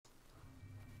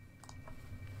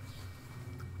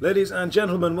Ladies and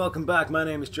gentlemen, welcome back. My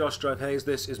name is Josh Strife Hayes.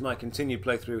 This is my continued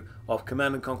playthrough of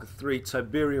Command & Conquer 3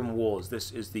 TIBERIUM Wars.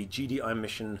 This is the GDI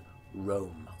mission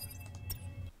Rome.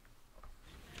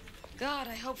 God,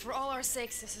 I hope for all our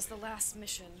sakes this is the last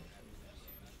mission.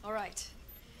 Alright,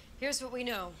 here's what we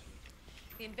know.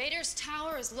 The invaders'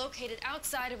 tower is located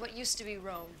outside of what used to be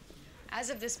Rome. As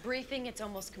of this briefing, it's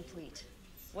almost complete.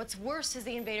 What's worse is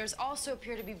the invaders also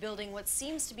appear to be building what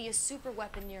seems to be a super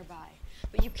weapon nearby.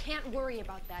 But you can't worry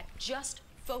about that. Just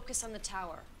focus on the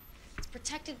tower. It's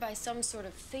protected by some sort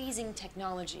of phasing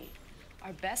technology.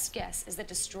 Our best guess is that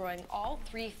destroying all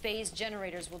 3 phase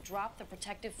generators will drop the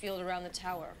protective field around the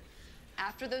tower.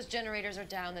 After those generators are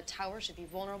down, the tower should be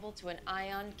vulnerable to an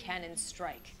ion cannon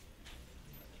strike.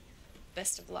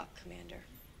 Best of luck, Commander.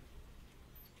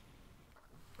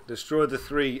 Destroy the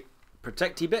 3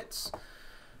 protecty bits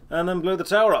and then blow the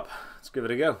tower up. Let's give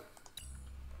it a go.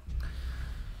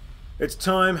 It's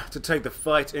time to take the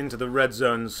fight into the red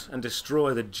zones and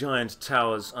destroy the giant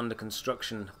towers under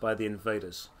construction by the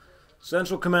invaders.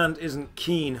 Central Command isn't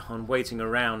keen on waiting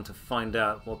around to find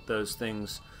out what those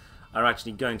things are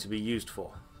actually going to be used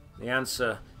for. The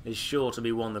answer is sure to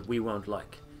be one that we won't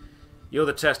like. You're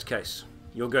the test case.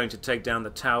 You're going to take down the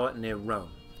tower near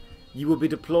Rome. You will be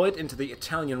deployed into the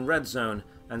Italian red zone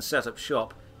and set up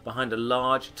shop behind a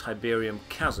large Tiberium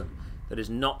chasm that is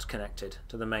not connected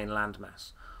to the main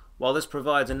landmass. While this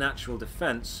provides a natural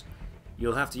defense,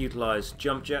 you'll have to utilize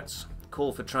jump jets,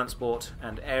 call for transport,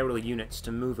 and aerial units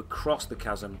to move across the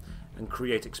chasm and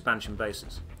create expansion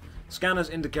bases. Scanners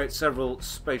indicate several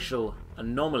spatial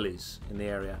anomalies in the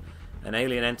area, and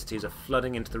alien entities are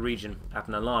flooding into the region at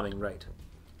an alarming rate.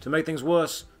 To make things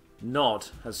worse, Nod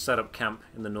has set up camp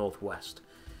in the northwest.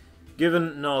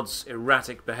 Given Nod's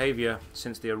erratic behavior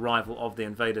since the arrival of the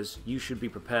invaders, you should be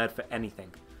prepared for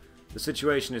anything. The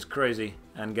situation is crazy,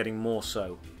 and getting more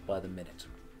so by the minute.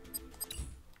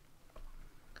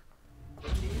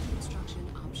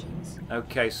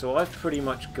 Okay, so I've pretty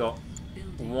much got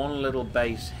one little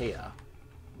base here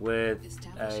with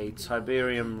a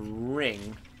Tiberium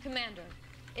ring. Commander,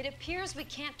 it appears we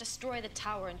can't destroy the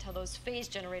tower until those phase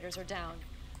generators are down.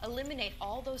 Eliminate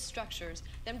all those structures,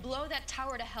 then blow that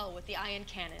tower to hell with the ion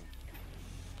cannon.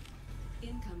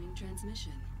 Incoming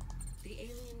transmission. The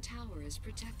alien tower is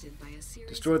protected by a series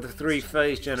Destroy the 3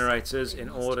 phase generators in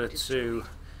order to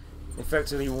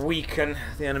effectively weaken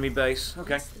the enemy base.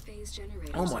 Okay.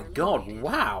 Oh my god,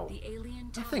 wow!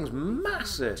 That thing's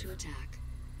massive!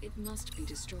 It must be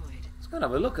destroyed. Let's go and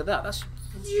have a look at that. That's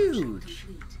huge!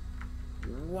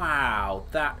 Wow,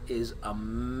 that is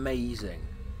amazing.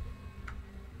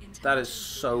 That is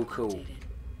so cool.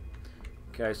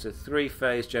 Okay, so 3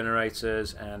 phase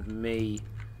generators and me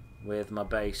with my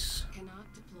base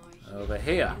over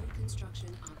here.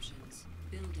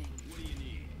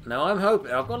 Now I'm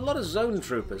hoping... I've got a lot of zone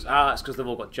troopers. Ah, that's because they've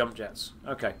all got jump jets.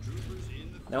 Okay.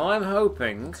 Now I'm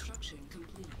hoping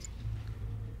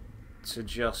to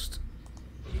just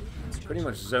pretty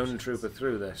much zone trooper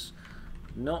through this.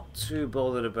 Not too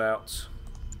bothered about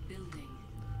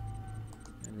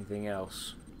anything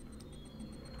else.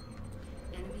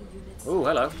 Oh,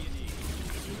 hello.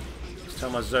 Let's tell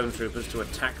my zone troopers to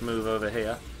attack move over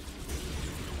here.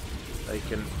 They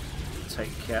can take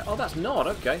care... Oh, that's Nod.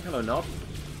 Okay, hello, Nod.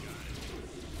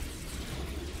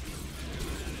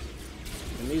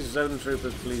 Can these zone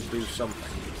troopers please do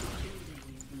something?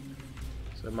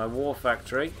 So my war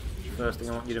factory, first thing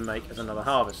I want you to make is another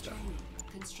harvester.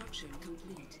 Construction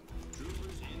complete.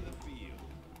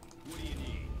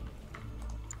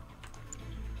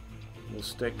 We'll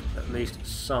stick at least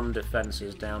some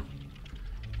defences down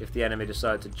if the enemy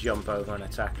decide to jump over and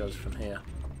attack us from here.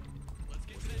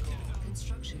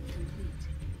 Construction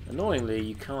complete. Annoyingly,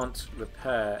 you can't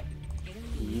repair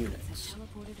units.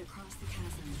 Teleported across the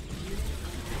chasm.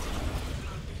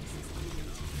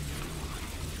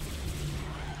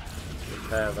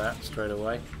 Repair that straight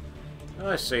away. Oh,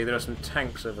 I see, there are some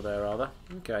tanks over there, are there?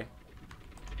 Okay.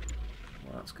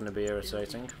 Well, that's going to be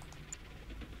irritating.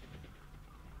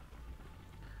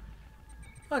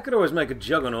 I could always make a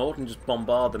juggernaut and just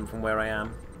bombard them from where I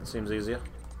am. It seems easier.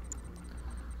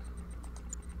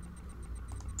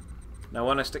 Now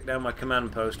when I stick down my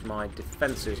command post, my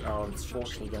defences are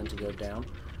unfortunately going to go down.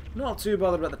 Not too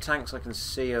bothered about the tanks I can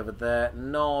see over there.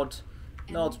 Nod's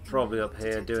probably up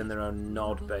here doing their own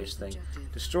Nod-based thing.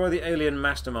 Destroy the alien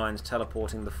masterminds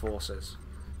teleporting the forces.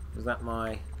 Is that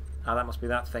my... Ah, that must be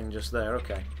that thing just there,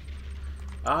 okay.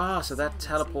 Ah, so they're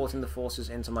teleporting the forces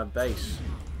into my base.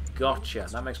 Gotcha,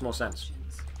 that makes more sense.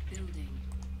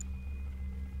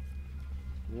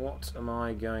 What am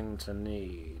I going to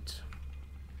need?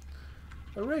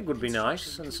 A rig would be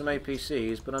nice, and some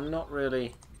APCs, but I'm not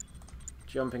really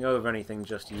jumping over anything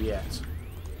just yet.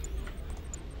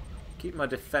 Keep my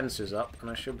defences up and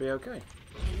I should be okay.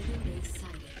 Enemy base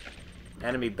sighted.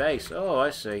 Enemy base. Oh, I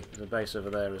see. There's a base over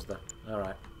there, is there?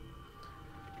 Alright.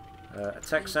 A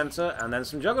tech centre and then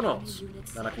some juggernauts.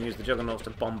 Then I can use the juggernauts to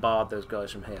bombard those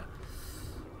guys from here.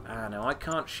 Ah, now I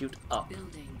can't shoot up,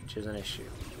 which is an issue.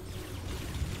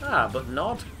 Ah, but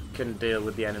Nod can deal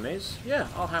with the enemies. Yeah,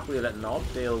 I'll happily let Nod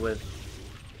deal with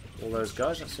all those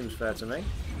guys. That seems fair to me.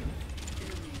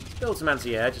 Build some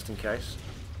anti-air just in case.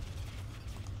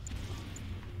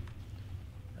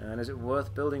 And is it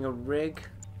worth building a rig?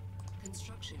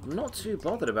 I'm not too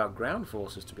bothered about ground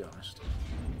forces, to be honest.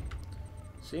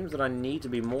 Seems that I need to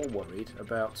be more worried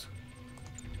about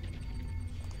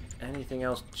anything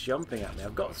else jumping at me.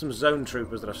 I've got some zone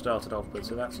troopers that I started off with,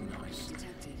 so that's nice.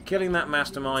 Killing that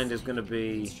mastermind is going to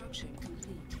be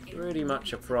pretty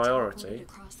much a priority.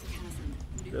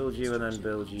 Build you and then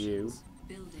build you.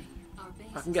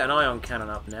 I can get an ion cannon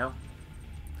up now.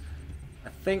 I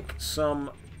think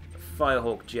some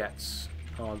Firehawk jets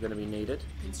are going to be needed.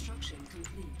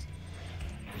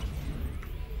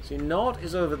 See, Nod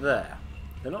is over there.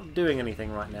 They're not doing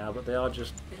anything right now, but they are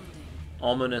just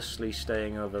ominously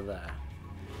staying over there.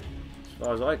 As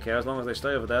far as I care, as long as they stay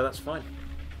over there, that's fine.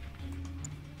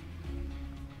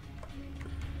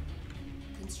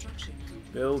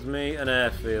 Build me an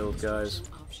airfield, guys.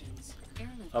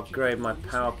 Upgrade my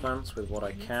power plants with what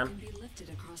I can.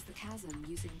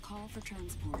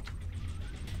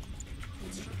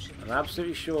 I'm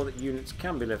absolutely sure that units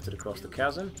can be lifted across the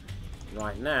chasm.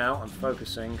 Right now, I'm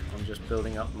focusing on just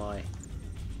building up my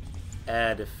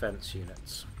air defense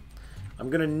units. I'm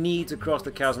going to need to cross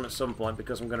the chasm at some point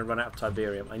because I'm going to run out of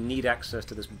Tiberium. I need access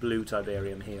to this blue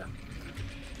Tiberium here.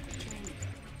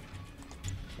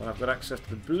 When I've got access to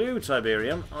the blue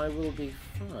Tiberium, I will be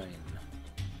fine.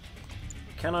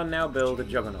 Can I now build a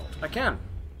Juggernaut? I can!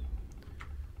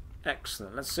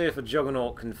 Excellent. Let's see if a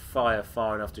Juggernaut can fire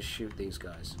far enough to shoot these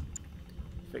guys.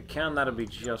 If it can, that'll be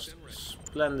just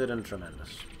splendid and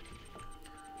tremendous.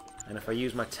 And if I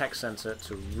use my tech center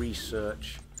to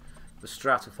research the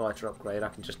Stratofighter upgrade, I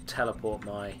can just teleport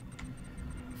my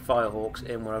Firehawks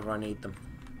in wherever I need them.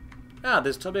 Ah,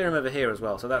 there's Tiberium over here as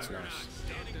well, so that's nice.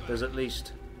 There's at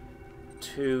least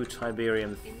 2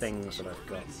 Tiberium things that I've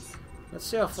got. Let's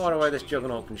see how far away this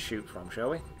Juggernaut can shoot from,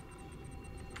 shall we?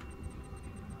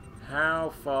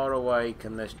 How far away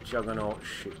can this Juggernaut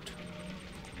shoot?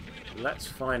 Let's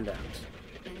find out.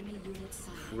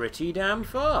 Pretty damn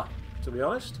far, to be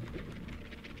honest.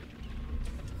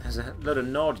 There's a load of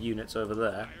Nod units over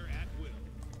there.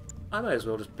 I may as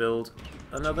well just build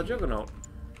another Juggernaut.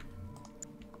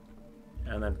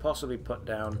 And then possibly put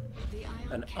down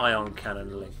an ion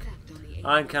cannon link.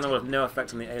 Ion cannon will have no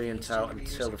effect on the alien tower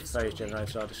until the phase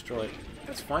generators are destroyed.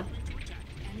 That's fine.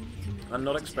 I'm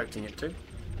not expecting it to.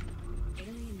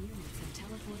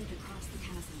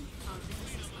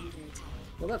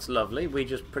 Well, that's lovely. We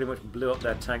just pretty much blew up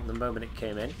their tank the moment it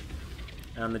came in.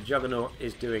 And the Juggernaut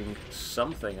is doing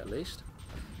something, at least.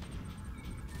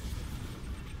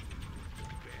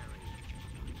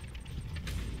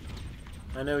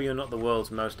 I know you're not the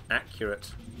world's most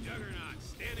accurate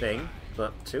thing,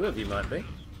 but 2 of you might be.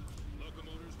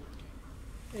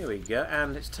 Here we go,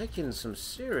 and it's taking some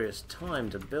serious time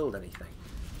to build anything.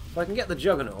 If I can get the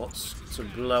Juggernauts to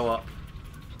blow up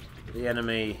the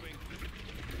enemy...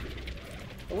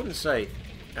 I wouldn't say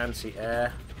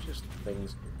anti-air, just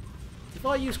things. If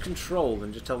I use control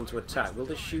and just tell them to attack, will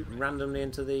they shoot randomly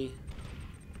into the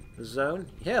zone?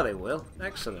 Yeah, they will.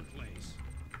 Excellent.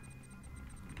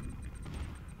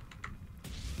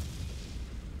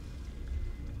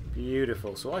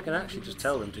 Beautiful. So I can actually just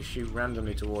tell them to shoot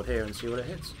randomly toward here and see what it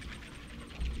hits.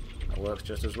 That works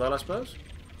just as well, I suppose.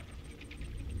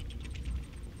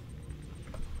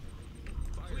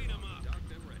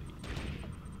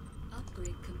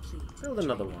 Build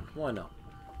another one. Why not?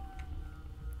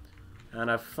 And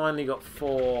I've finally got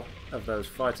 4 of those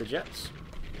fighter jets.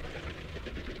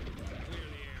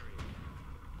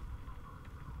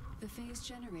 The phase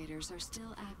generators are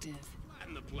still active.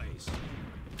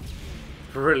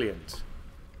 Brilliant.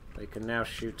 They can now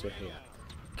shoot to here.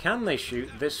 Can they shoot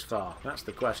this far? That's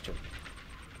the question.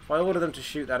 If I order them to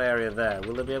shoot that area there,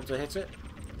 will they be able to hit it?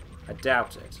 I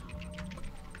doubt it.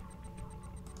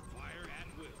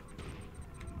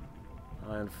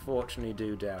 I unfortunately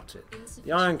do doubt it.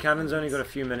 The ion cannon's only got a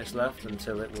few minutes left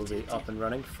until it will be up and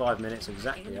running. 5 minutes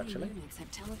exactly, actually.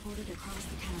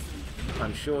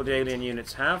 I'm sure the alien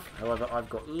units have. However, I've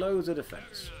got loads of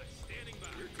defense.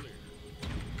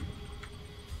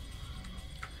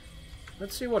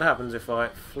 Let's see what happens if I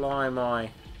fly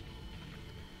my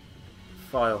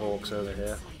Firehawks over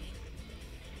here.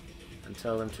 and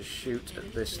tell them to shoot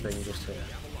at this thing just here.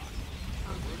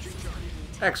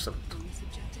 Excellent.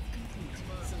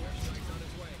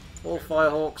 All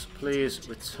Firehawks, please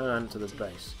return to the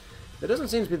base. There doesn't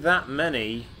seem to be that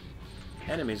many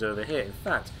enemies over here. In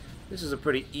fact, this is a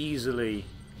pretty easily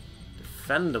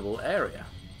defendable area.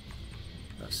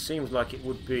 That seems like it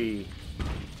would be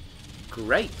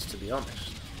great, to be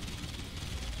honest.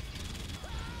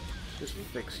 Just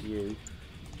fix you.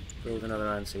 Build another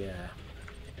anti-air.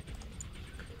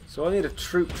 So I need a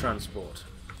troop transport.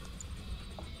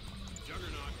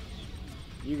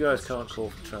 You guys can't call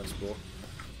for transport.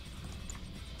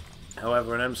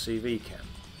 However, an MCV can.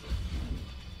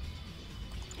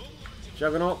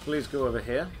 Juggernaut, please go over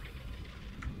here.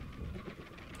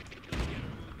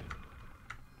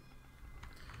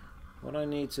 What I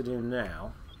need to do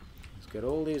now is get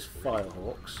all these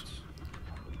Firehawks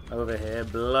over here,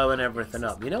 blowing everything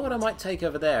up. You know what I might take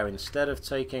over there instead of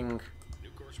taking...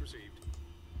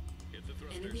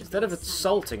 Instead of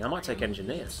assaulting, I might take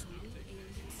engineers.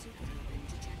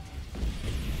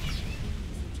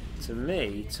 To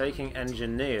me, taking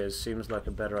engineers seems like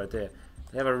a better idea.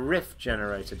 They have a rift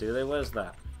generator, do they? Where's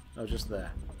that? Oh, just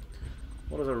there.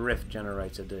 What does a rift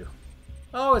generator do?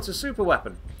 Oh, it's a super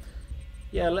weapon.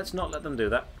 Yeah, let's not let them do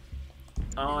that.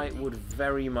 I would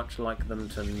very much like them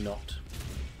to not.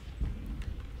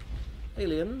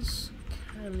 Aliens,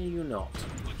 can you not?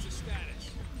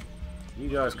 You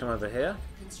guys come over here.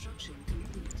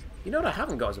 You know what I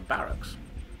haven't got is a barracks.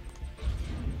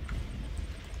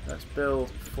 Let's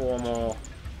build 4 more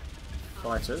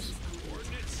fighters.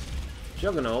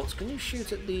 Juggernauts, can you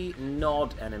shoot at the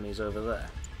nod enemies over there?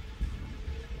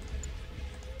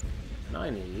 And I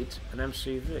need an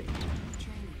MCV.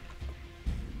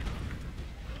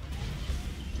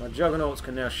 My Juggernauts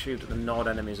can now shoot at the nod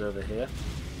enemies over here.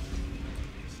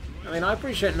 I mean, I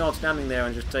appreciate Nod standing there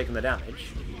and just taking the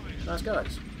damage. Nice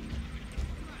guys.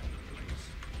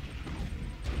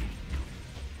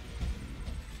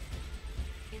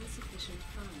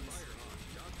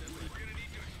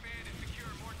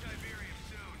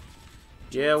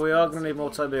 Yeah, we are going to need more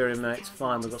Tiberium, mate. It's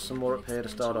fine. We've got some more up here to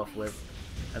start off with.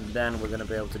 And then we're going to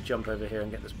be able to jump over here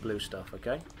and get this blue stuff,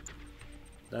 okay?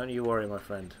 Don't you worry, my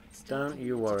friend. Don't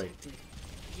you worry.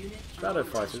 Shadow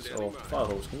Fighters, or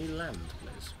Firehawks, can you land,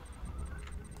 please?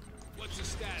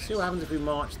 See what happens if we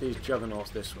march these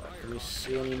Juggernauts this way. Can we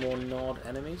see any more Nod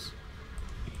enemies?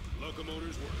 Well,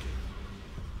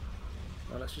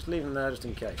 let's just leave them there just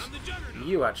in case.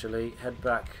 You actually head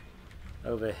back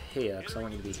over here, because I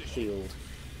want you to be healed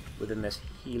within this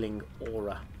healing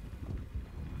aura.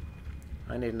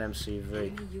 I need an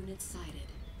MCV.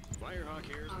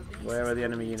 Where are the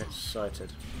enemy units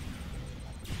sighted?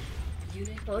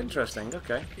 Oh, interesting.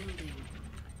 Okay.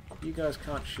 You guys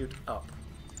can't shoot up.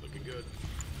 Looking good.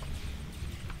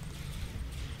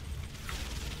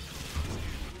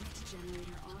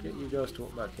 Let's get you guys to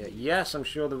walk back here. Yes, I'm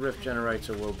sure the rift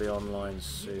generator will be online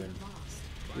soon.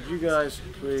 Would you guys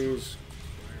please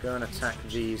go and attack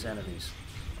these enemies?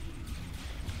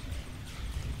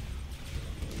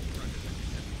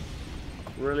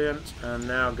 Brilliant, and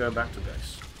now go back to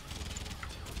base.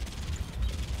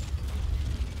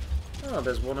 Oh,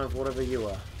 there's one of whatever you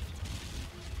are.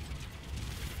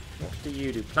 What do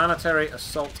you do? Planetary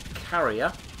Assault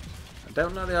Carrier. I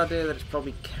don't know the idea that it's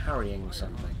probably carrying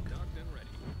something.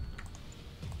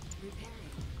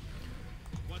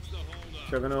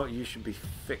 Juggernaut, you should be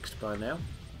fixed by now.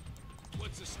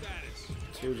 What's the status?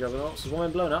 2 Juggernauts. Is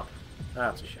one blown up?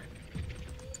 Ah, that's a shame.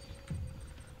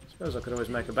 Suppose I could always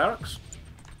make a barracks.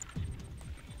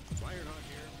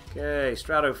 Okay,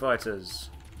 Strato Fighters.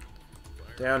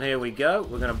 Down here we go.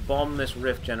 We're going to bomb this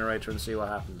rift generator and see what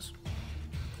happens.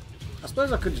 I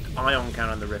suppose I could just ion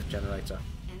cannon the rift generator.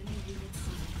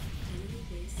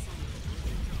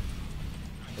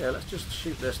 Yeah, let's just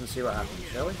shoot this and see what happens,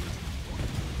 shall we?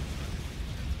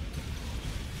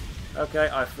 Okay,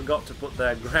 I forgot to put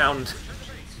their ground...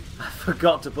 I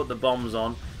forgot to put the bombs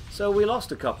on, so we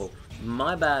lost a couple.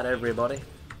 My bad, everybody.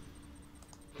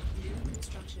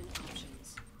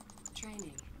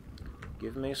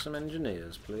 Give me some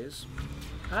engineers, please.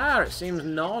 Ah, it seems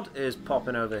Nod is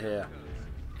popping over here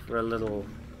for a little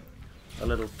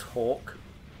talk.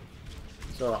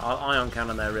 So I'll ion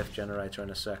cannon their rift generator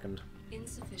in a second.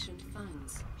 Insufficient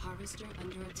funds. Harvester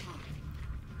under attack.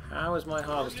 How is my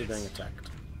harvester being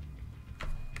attacked?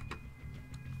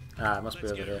 Ah, it must be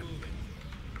over here.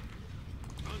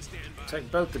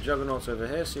 Take both the Juggernauts over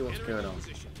here, see what's going on.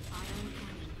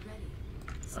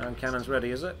 Ion cannon's ready,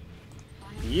 is it?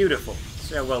 Beautiful.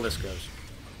 See how well this goes.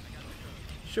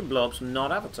 Should blow up some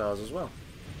Nod avatars as well.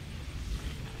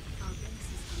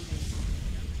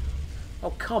 Oh,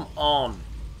 come on!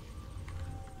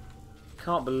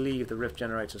 Can't believe the rift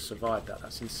generator survived that.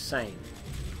 That's insane.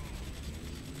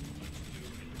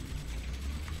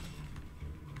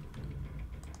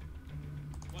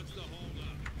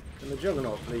 Can the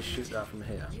Juggernaut please shoot that from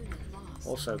here?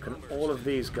 Also, can all of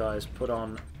these guys put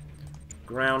on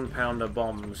ground pounder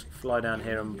bombs, fly down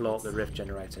here and blow up the rift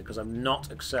generator? Because I'm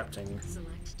not accepting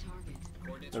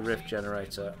the rift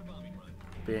generator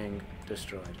being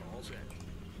destroyed.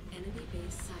 Enemy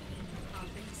base sighted. Our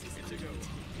base is under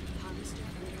attack. Harvester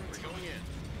under attack.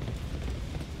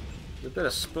 A bit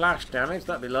of splash damage,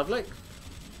 that'd be lovely.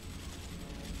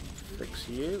 Fix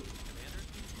you.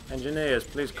 Engineers,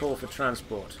 please call for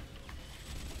transport.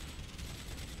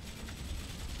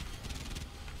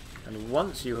 And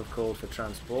once you have called for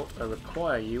transport, I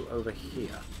require you over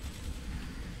here.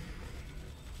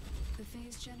 The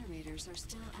phase generators are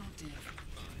still active.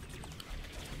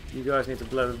 You guys need to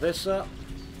blow this up.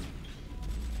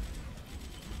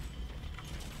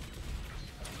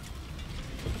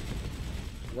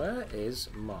 Where is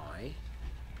my...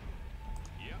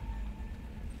 You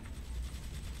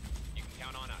can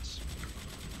count on us.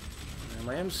 Now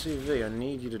my MCV, I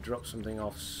need you to drop something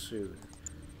off soon.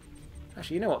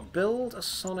 Actually, you know what? Build a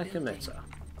sonic emitter.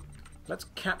 Let's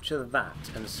capture that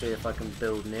and see if I can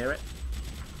build near it.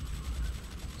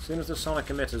 As soon as the sonic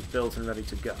emitter is built and ready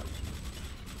to go.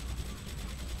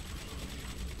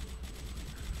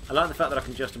 I like the fact that I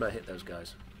can just about hit those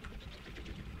guys.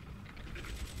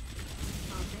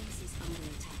 Our base is under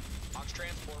attack. Box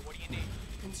transport, what do you need?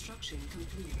 Construction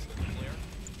complete. Clear.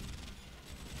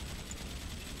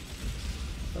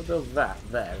 If I build that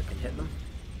there, we can hit them.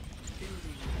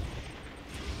 Building.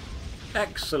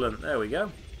 Excellent, there we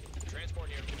go. Transport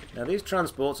here. Now these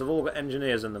transports have all got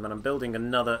engineers in them, and I'm building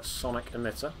another sonic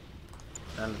emitter.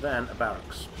 And then a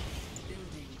barracks.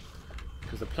 Building.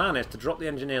 Because the plan is to drop the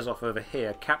engineers off over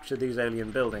here, capture these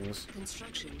alien buildings,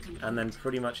 Construction complete. and then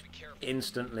pretty much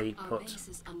instantly Our put... base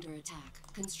is under attack.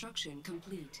 Construction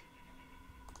complete.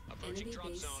 Approaching Enemy drop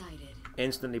base zone. sighted.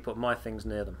 instantly put my things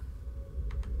near them.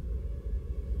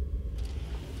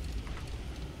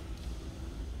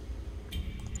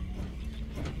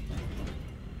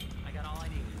 I got all I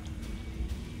need.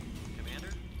 Commander,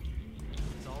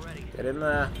 it's all ready. Get in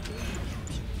there.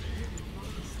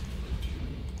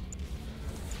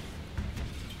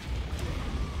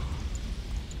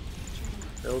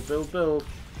 Build, build, build.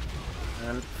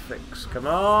 And fix. Come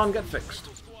on, get fixed.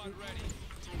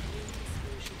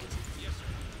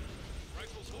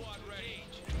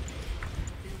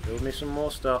 Build me some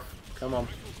more stuff. Come on.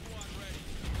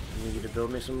 I need you to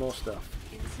build me some more stuff.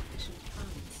 Insufficient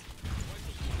funds.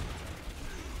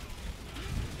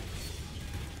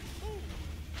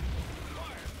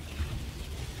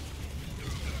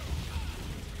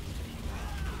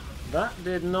 That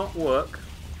did not work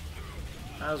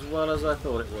as well as I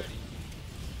thought it would.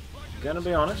 Gonna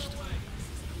be honest,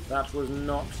 that was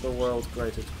not the world's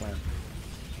greatest plan.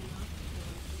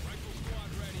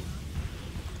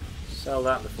 Sell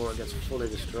that before it gets fully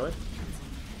destroyed.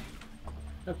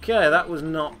 Okay, that was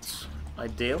not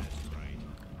ideal.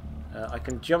 I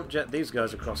can jump jet these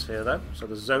guys across here though, so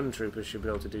the zone troopers should be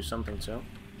able to do something to them.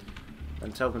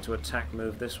 And tell them to attack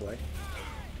move this way.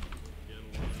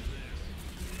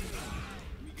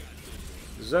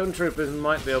 Zone troopers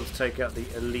might be able to take out the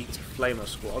elite flamer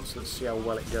squads. Let's see how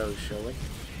well it goes, shall we?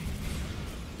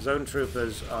 Zone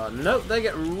troopers are... Nope, they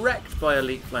get wrecked by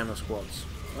elite flamer squads.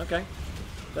 Okay.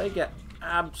 They get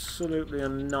absolutely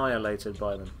annihilated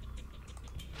by them.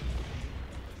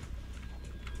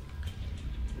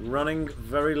 Running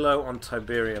very low on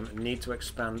Tiberium. Need to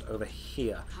expand over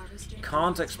here.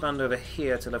 Can't expand over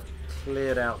here till I've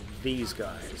cleared out these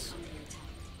guys.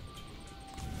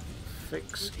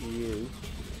 Fix you.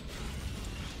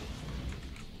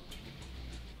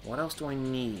 What else do I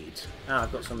need? Ah,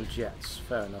 I've got some jets.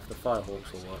 Fair enough, the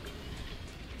Firehawks will work.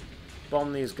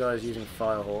 Bomb these guys using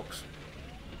Firehawks.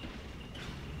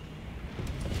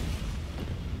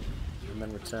 And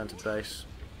then return to base.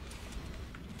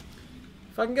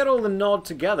 If I can get all the nod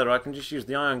together, I can just use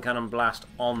the Ion Cannon Blast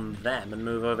on them and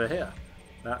move over here.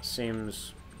 That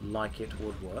seems like it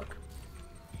would work.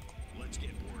 Let's get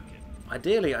working.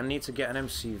 Ideally, I need to get an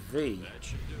MCV. That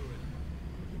should do it.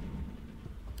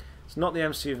 It's not the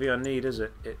MCV I need, is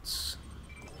it? It's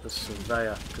the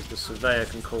Surveyor, because the Surveyor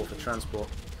can call for transport.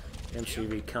 The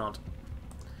MCV can't.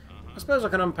 I suppose I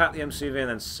can unpack the MCV and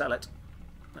then sell it.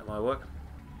 That might work.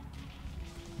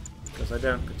 Because I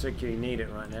don't particularly need it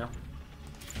right now.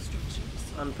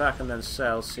 Unpack and then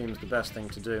sell seems the best thing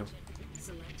to do.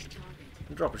 Select target.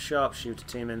 And drop a sharpshooter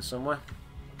team in somewhere.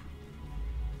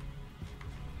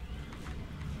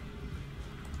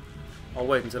 I'll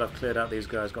wait until I've cleared out these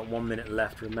guys. Got 1 minute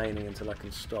left remaining until I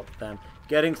can stop them.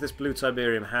 Getting to this blue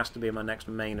Tiberium has to be my next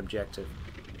main objective.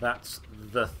 That's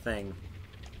the thing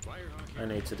I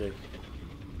need to do.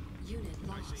 Unit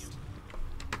lost.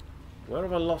 Where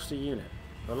have I lost a unit?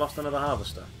 Have I lost another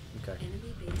harvester? Okay.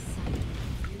 Enemy base sighted.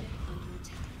 Unit under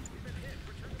attack.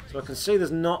 So I can see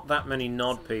there's not that many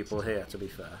Nod people here, to be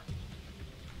fair.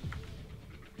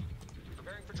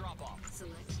 Preparing for drop-off.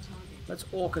 Select target. Let's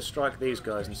Orca strike these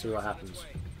guys and see what happens.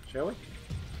 Shall we?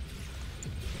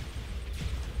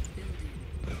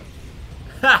 Building.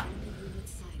 Ha! Enemy unit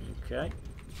sighted. Okay.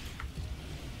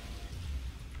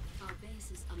 Our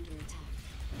base is under attack.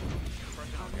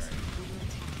 Harvester under attack.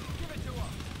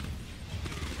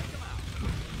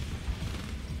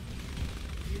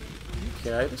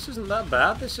 Okay, this isn't that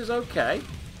bad. This is okay.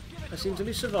 I seem to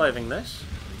be surviving this.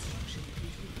 Construction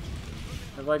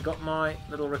complete. Have I got my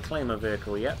little reclaimer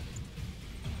vehicle yet?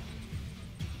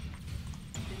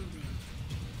 Building.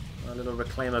 My little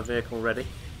reclaimer vehicle ready.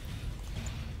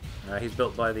 He's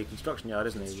built by the construction yard,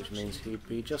 isn't he? Which means he'd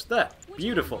be just there.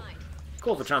 Beautiful.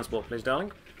 Call for transport, please,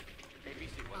 darling.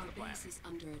 Our base is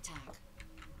under attack.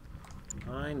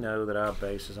 I know that our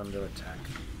base is under attack.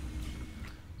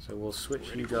 So we'll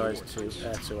switch you guys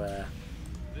to air.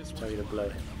 Tell you to blow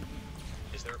him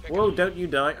up. Is there a pickup? Whoa, don't you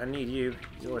die. I need you.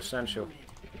 You're essential.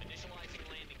 Initializing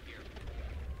landing gear.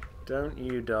 Don't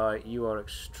you die. You are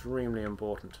extremely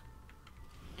important.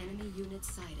 Enemy unit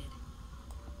sighted.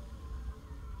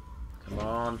 Come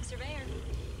on. Surveyor.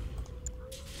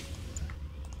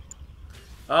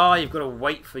 Oh, you've got to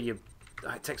wait for your...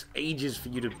 It takes ages for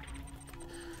you to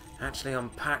actually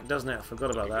unpack, doesn't it? I forgot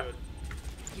about that.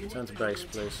 Unit Turn to under base,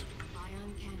 attack. please.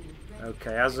 Ion cannon ready.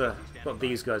 Okay, as a... Got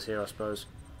these guys here, I suppose.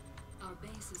 Our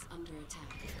base is under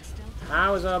attack. Stealth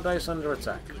How is our base under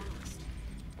attack? lost.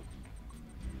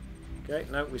 Okay,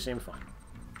 no, we seem fine.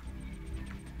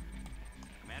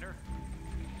 Commander?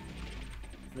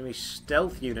 Enemy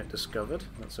stealth unit discovered.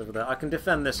 That's over there. I can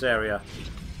defend this area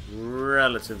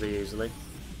relatively easily.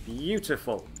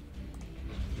 Beautiful.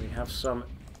 We have some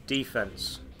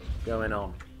defense going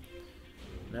on.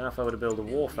 Now if I were to build a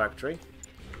war factory,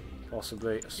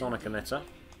 possibly a sonic emitter.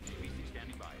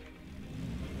 Standing by.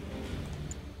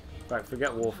 In fact,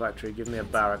 forget war factory, give me a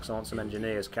barracks. I want some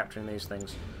engineers capturing these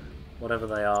things. Whatever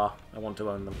they are, I want to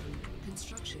own them.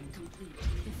 Construction complete.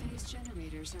 The phase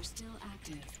generators are still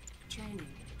active. Training.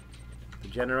 The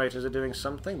generators are doing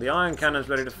something. The ion cannon's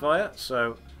ready to fire,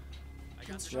 so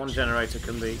one generator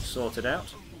can be sorted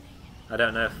out. I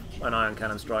don't know if an ion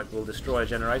cannon strike will destroy a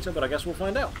generator, but I guess we'll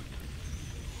find out.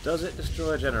 Does it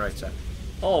destroy a generator?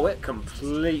 Oh, it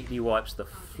completely wipes the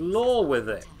floor with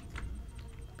it.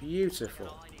 Beautiful.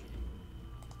 All I need.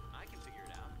 I can figure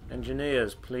it out.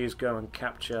 Engineers, please go and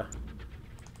capture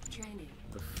Training.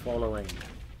 the following.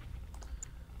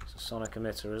 It's a sonic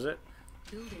emitter, is it?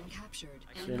 Building captured.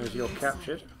 As soon as you're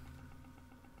captured,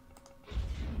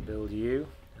 build you,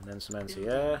 and then some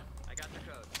anti-air. I got the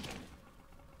code.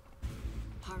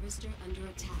 Harvester under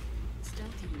attack.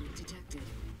 Stealth unit detected.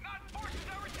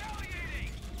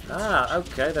 Ah,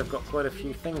 okay, they've got quite a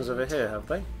few things over here, have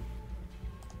they?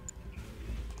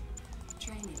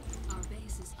 Training. Our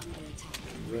base is under attack.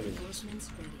 Brilliant. Reinforcements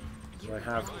ready. Do I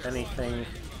have anything?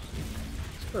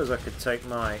 I suppose I could take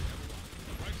my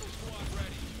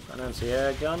an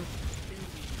anti-air gun.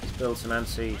 Let's build some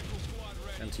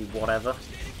anti-whatever.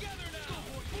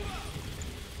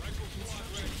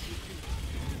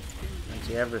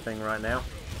 Anti-everything right now.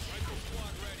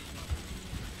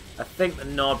 I think the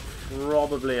Nod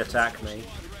probably attack me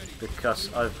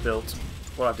because I've built,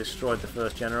 well, I've destroyed the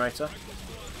first generator.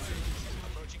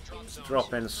 Let's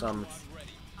drop in some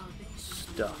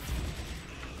stuff.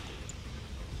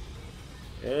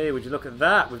 Hey, would you look at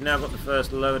that? We've now got the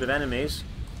first load of enemies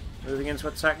moving in to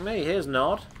attack me. Here's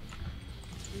Nod.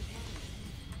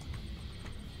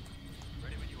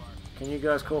 Can you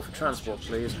guys call for transport,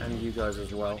 please? And you guys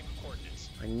as well.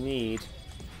 I need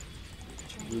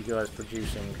you guys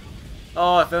producing.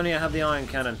 Oh, if only I had the ion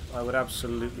cannon, I would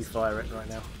absolutely fire it right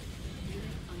now.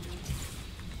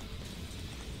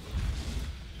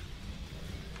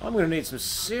 I'm going to need some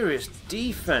serious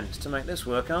defense to make this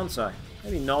work, aren't I?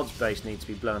 Maybe Nod's base needs to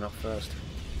be blown up first.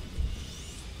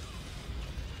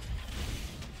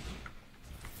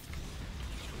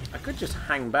 I could just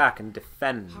hang back and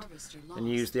defend and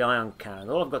use the ion cannon.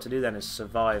 All I've got to do then is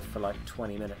survive for like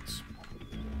 20 minutes.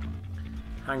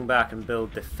 Hang back and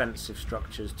build defensive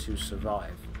structures to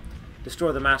survive.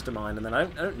 Destroy the mastermind, and then I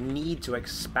don't need to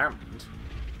expand.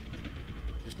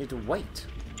 I just need to wait.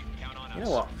 You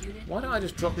know what? Why don't I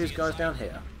just drop these guys down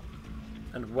here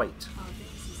and wait?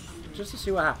 Just to see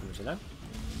what happens, you know?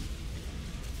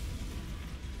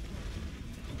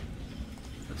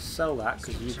 Sell that,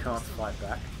 because you can't fight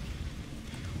back.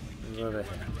 And go over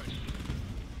here.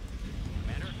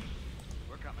 Commander,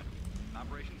 we're coming.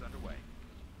 Operations underway.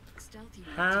 Stealth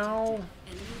unit How detected.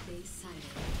 Enemy base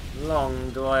sighted.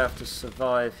 long do I have to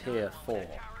survive here for?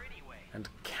 And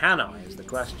can I, is the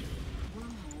question.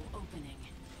 Wormhole opening.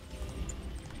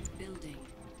 Building.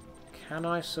 Can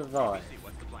I survive?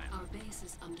 What's the plan? Our base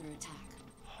is under attack.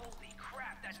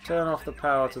 Turn off the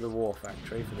power to the war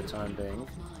factory for the time being.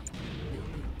 Offline.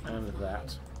 And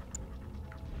that.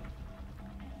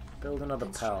 Build another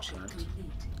power Construction plant.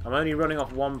 complete. I'm only running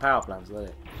off one power plant, is that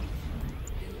it?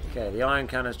 Okay, the ion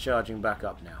cannon's charging back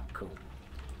up now. Cool.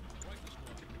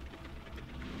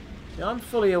 See, I'm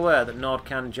fully aware that Nod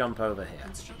can jump over here.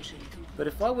 Construction complete. But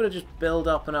if I were to just build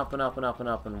up and up and up and up and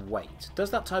up and wait, does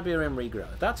that Tiberium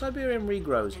regrow? If that Tiberium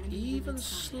regrows even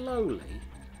slowly,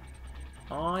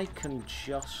 I can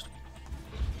just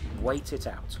wait it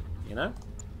out, you know?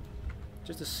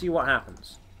 Just to see what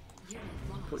happens. Unit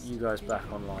lost. Put you guys back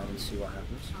online and see what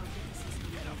happens. Our base is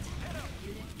under attack.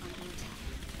 Unit under attack.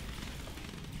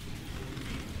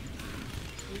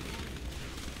 Training.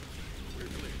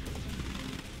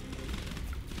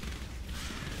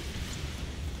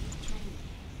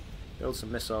 Build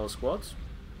some missile squads.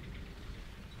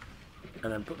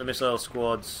 And then put the missile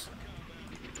squads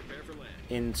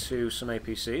into some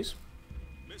APCs.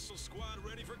 Missile squad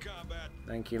ready for combat.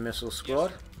 Thank you, missile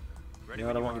squad. You know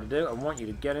what I want you to do? I want you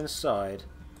to get inside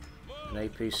an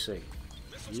APC.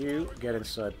 You get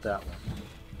inside that one.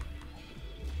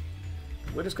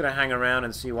 We're just going to hang around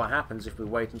and see what happens if we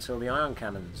wait until the ion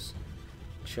cannon's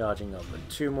charging up. And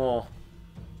two more.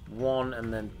 One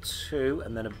and then two,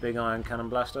 and then a big ion cannon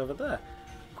blast over there.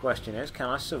 Question is, can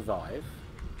I survive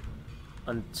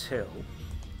until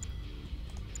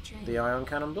the ion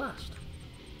cannon blast?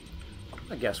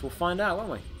 I guess we'll find out,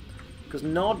 won't we? Because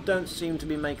Nod don't seem to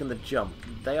be making the jump.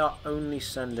 They are only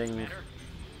sending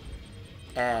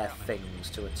air things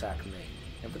to attack me.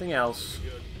 Everything else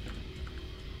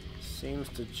seems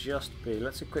to just be...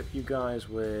 Let's equip you guys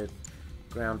with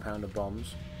ground pounder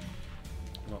bombs.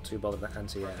 Not too bothered about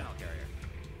anti-air.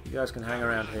 You guys can hang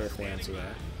around here for the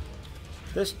anti-air.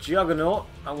 This juggernaut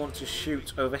I want to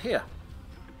shoot over here.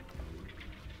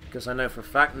 Because I know for a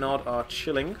fact Nod are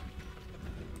chilling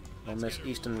on this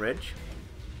eastern ridge.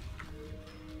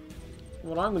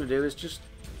 What I'm going to do is just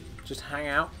hang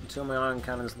out until my ion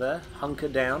cannon's there, hunker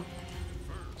down,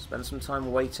 spend some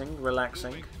time waiting,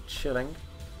 relaxing, chilling.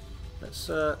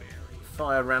 Let's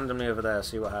fire randomly over there,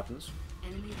 see what happens.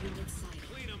 Enemy unit sighted.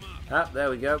 Ah, there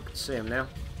we go. Can see him now.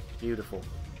 Beautiful.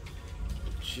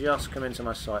 Just come into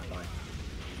my sight line.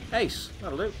 Ace!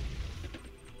 That'll do.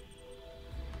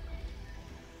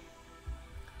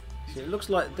 See, it looks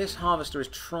like this harvester is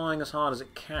trying as hard as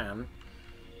it can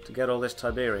to get all this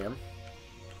Tiberium.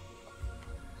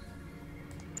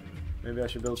 Maybe I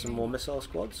should build some more missile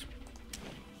squads.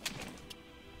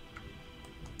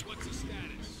 What's the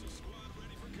status? Squad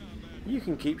ready for combat. You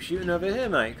can keep shooting over here,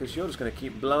 mate, because you're just going to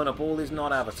keep blowing up all these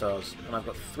Nod avatars. And I've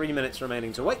got 3 minutes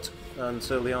remaining to wait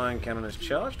until the ion cannon is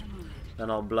charged. Then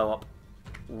I'll blow up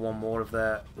one more of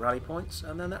their rally points,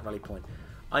 and then that rally point.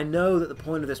 I know that the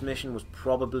point of this mission was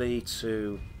probably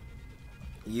to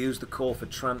use the core for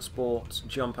transport,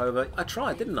 jump over. I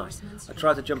tried, didn't I? I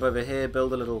tried to jump over here,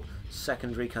 build a little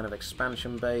secondary kind of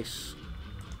expansion base,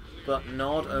 but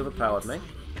Nod overpowered me,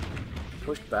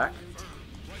 pushed back.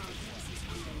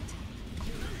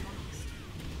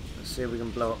 Let's see if we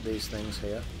can blow up these things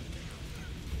here.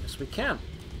 Yes, we can.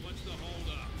 What's the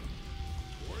hold up?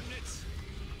 Coordinates?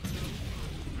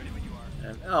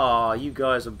 And oh, you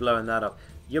guys are blowing that up.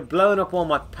 You're blowing up all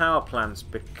my power plants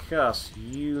because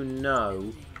you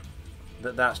know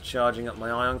that that's charging up my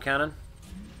ion cannon.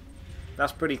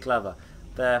 That's pretty clever.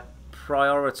 They're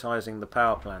prioritizing the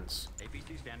power plants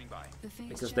APC standing by. The phase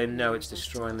because they know it's generators are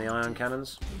destroying the still ion active.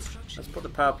 cannons. Construction Let's put the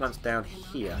power plants down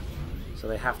here, so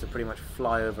they have to pretty much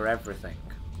fly over everything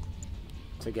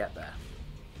to get there.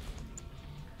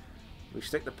 If we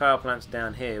stick the power plants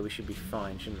down here, we should be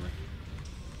fine, shouldn't we?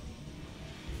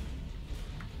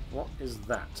 What is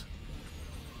that?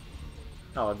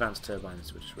 Oh, advanced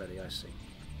turbines, which is ready, I see.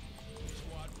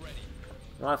 Squad ready.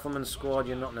 Rifleman squad,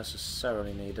 you're not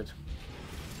necessarily needed.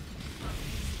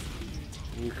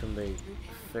 You can be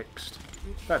fixed.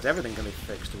 In fact, everything can be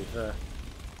fixed, to be fair.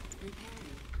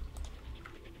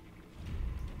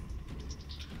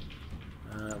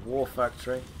 repairing. War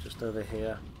factory, just over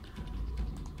here.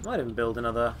 Might even build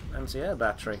another anti-air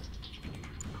battery.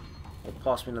 Or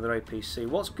possibly another APC.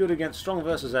 What's good against strong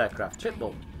versus aircraft?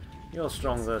 Pitbull, you're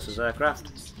strong versus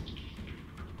aircraft.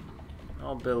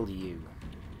 I'll build you.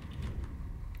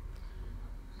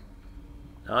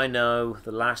 I know,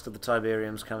 the last of the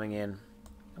Tiberium's coming in.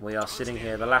 And we are sitting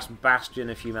here, the last bastion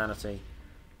of humanity,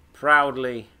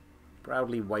 proudly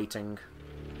waiting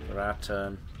for our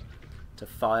turn to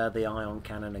fire the ion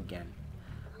cannon again.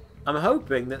 I'm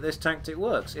hoping that this tactic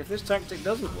works. If this tactic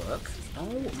doesn't work,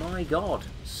 oh my god,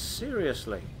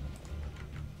 seriously.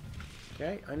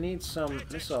 Okay, I need some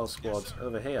missile squads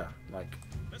over here, like,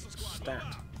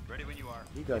 stat. Ready when you are.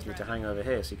 You guys need to hang over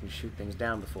here so you can shoot things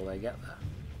down before they get there.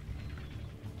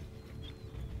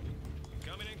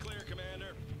 Coming in clear,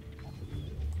 Commander.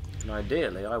 And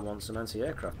ideally, I want some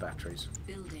anti-aircraft batteries.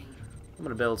 Building. I'm going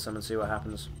to build some and see what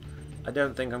happens. I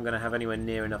don't think I'm going to have anywhere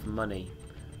near enough money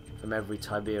from every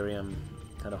Tiberium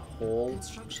kind of haul, if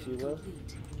Construction you will.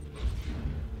 complete.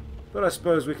 But I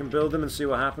suppose we can build them and see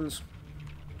what happens.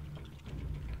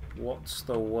 What's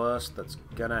the worst that's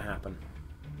going to happen?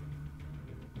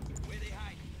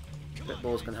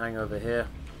 Pitballs can hang over here.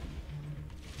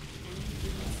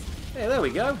 Hey, there we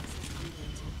go.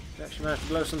 We actually managed to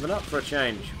blow something up for a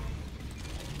change.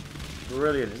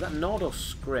 Brilliant. Is that Nod or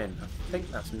Scrin? I think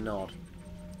that's Nod.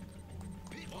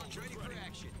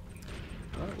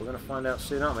 Alright, we're going to find out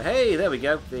soon, aren't we? Hey, there we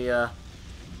go. The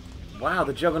wow,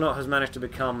 the Juggernaut has managed to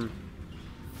become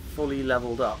fully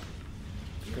leveled up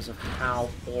because of how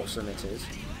awesome it is.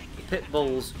 The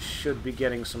Pitbulls should be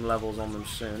getting some levels on them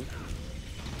soon.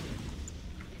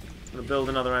 I'm going to build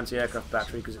another anti-aircraft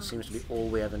battery because it seems to be all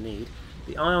we ever need.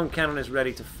 The ion cannon is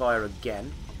ready to fire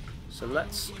again. So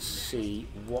let's see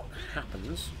what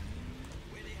happens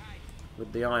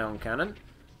with the ion cannon.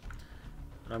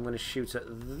 I'm going to shoot at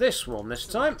this one this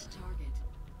time. Target.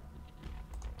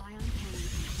 Ion cannon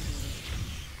activated.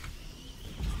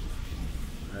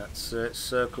 That's it.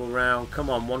 Circle round. Come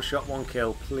on, one shot, one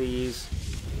kill, please.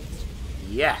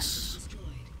 Yes!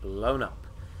 Blown up.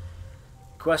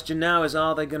 Question now is,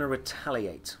 are they going to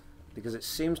retaliate? Because it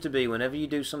seems to be whenever you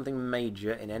do something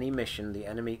major in any mission, the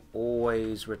enemy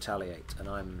always retaliate. And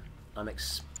I'm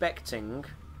expecting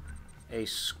a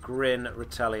Scrin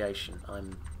retaliation.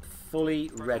 I'm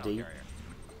fully ready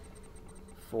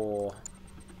for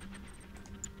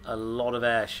a lot of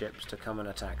airships to come and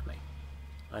attack me.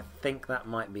 I think that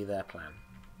might be their plan.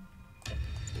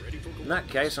 In that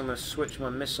case, I'm going to switch my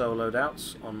missile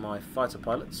loadouts on my fighter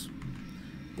pilots.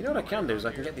 You know what I can do is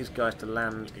I can get these guys to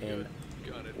land in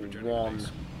one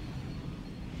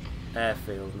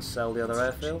airfield and sell the other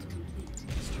airfield.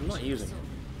 I'm not using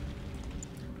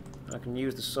it. I can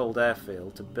use the sold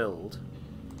airfield to build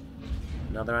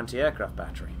another anti-aircraft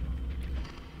battery.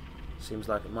 Seems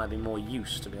like it might be more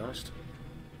use, to be honest.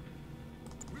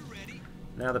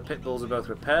 Now the pit bulls are both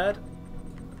repaired.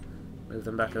 Move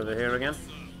them back over here again.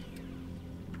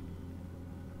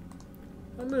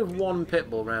 I'll move one pit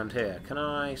bull round here. Can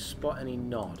I spot any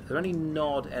Nod? Are there any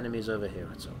Nod enemies over here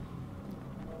at all?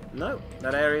 No,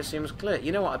 that area seems clear.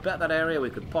 You know what? I bet that area we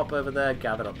could pop over there,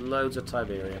 gather up loads of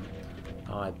Tiberium.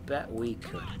 I bet we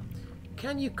could.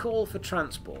 Can you call for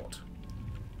transport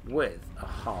with a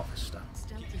harvester?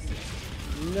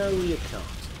 No, you can't.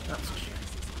 That's a shame.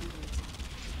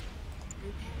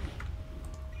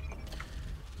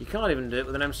 You can't even do it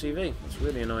with an MCV. That's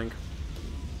really annoying.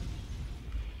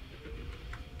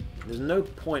 There's no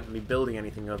point in me building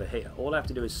anything over here. All I have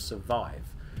to do is survive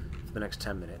for the next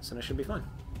 10 minutes and I should be fine.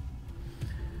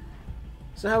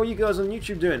 So how are you guys on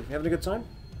YouTube doing? You having a good time?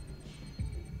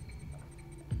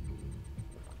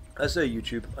 I say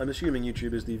YouTube. I'm assuming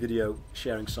YouTube is the video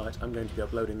sharing site I'm going to be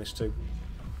uploading this to.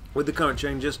 With the current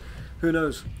changes, who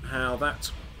knows how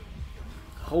that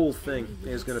whole thing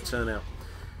is going to turn out.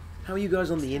 How are you guys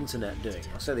on the internet doing?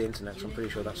 I say the internet, so I'm pretty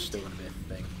sure that's still going to be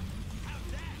a thing.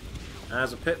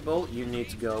 As a pit bull, you need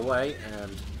to go away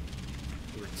and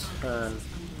return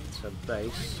to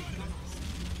base.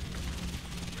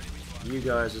 You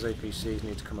guys as APCs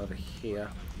need to come over here.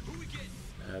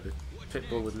 The pit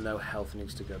bull with no health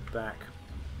needs to go back.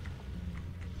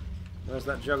 Where's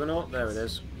that Juggernaut? There it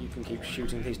is. You can keep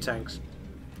shooting these tanks.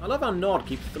 I love how Nod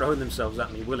keep throwing themselves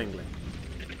at me willingly.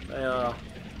 They're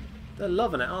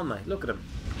loving it, aren't they? Look at them.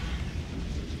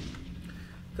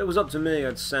 If it was up to me,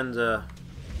 I'd send a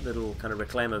little kind of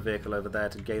reclaimer vehicle over there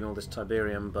to gain all this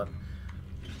Tiberium, but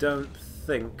don't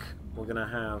think we're going to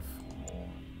have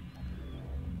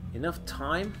enough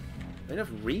time, enough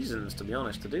reasons, to be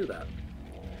honest, to do that.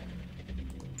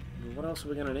 What else are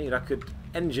we going to need? I could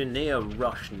engineer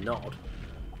rush Nod.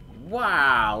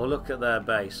 Wow, look at their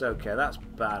base. Okay, that's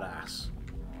badass.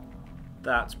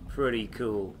 That's pretty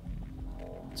cool.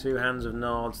 Two hands of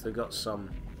Nods. They've got some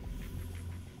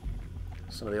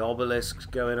of the obelisks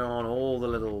going on, all the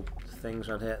little things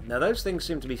right here. Now those things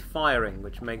seem to be firing,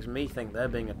 which makes me think they're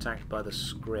being attacked by the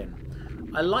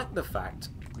Scrin. I like the fact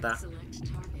that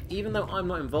Select target. even though I'm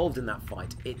not involved in that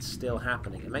fight, it's still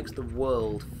happening. It makes the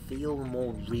world feel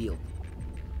more real.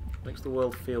 It makes the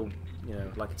world feel, you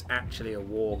know, like it's actually a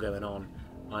war going on.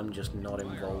 I'm just not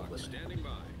involved with it. Standing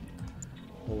by.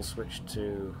 We'll switch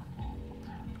to...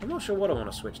 I'm not sure what I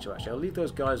want to switch to, actually. I'll leave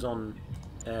those guys on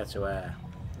air-to-air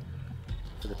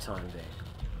for the time being.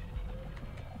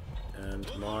 And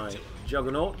my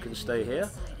Juggernaut can stay here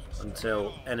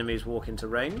until enemies walk into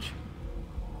range.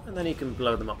 And then he can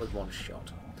blow them up with one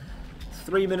shot.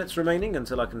 3 minutes remaining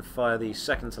until I can fire the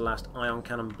second to last ion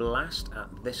cannon blast at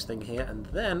this thing here. And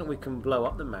then we can blow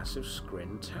up the massive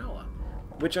Skrin Tower.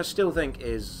 Which I still think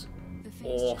is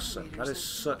awesome. That is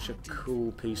such a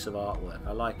cool piece of artwork.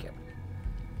 I like it.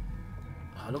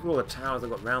 Oh, look at all the towers they've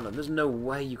got around them. There's no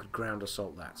way you could ground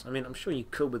assault that. I mean, I'm sure you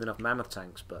could with enough mammoth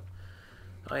tanks, but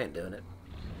I ain't doing it.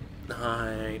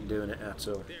 I ain't doing it at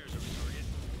all.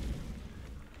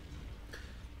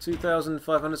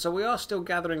 2,500. So we are still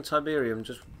gathering Tiberium,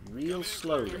 just real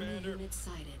slowly. Enemy unit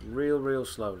sighted. Real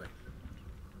slowly.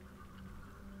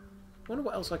 Wonder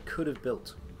what else I could have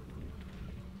built.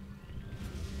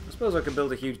 I suppose I could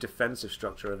build a huge defensive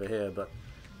structure over here, but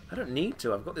I don't need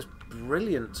to. I've got this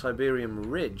brilliant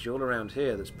Tiberium ridge all around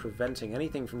here that's preventing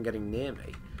anything from getting near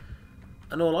me.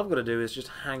 And all I've got to do is just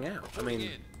hang out. I mean,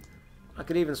 I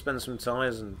could even spend some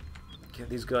ties and get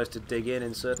these guys to dig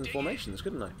in certain formations,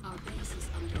 couldn't I? Our base is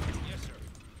under attack. Yes, sir.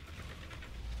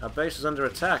 Our base is under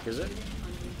attack, is it? Unit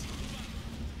under attack.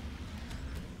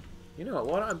 You know what,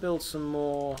 why don't I build some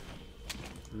more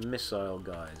missile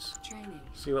guys? Training.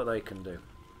 See what they can do.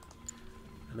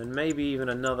 And then maybe even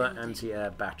another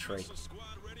anti-air battery.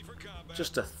 Squad ready for combat.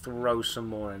 Just to throw some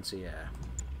more anti-air.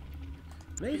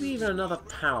 Maybe even another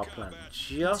power plant,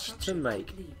 just to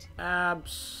make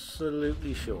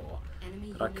absolutely sure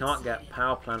Enemy that I unit can't get sighted.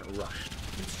 power plant rushed.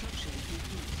 Construction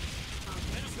complete. Our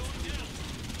base is under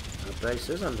attack. The base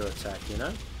is under attack, you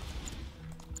know.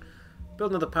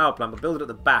 Build another power plant, but build it at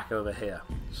the back over here.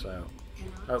 So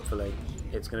hopefully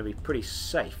it's going to be pretty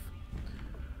safe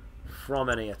from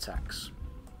any attacks.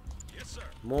 Yes, sir.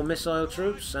 More missile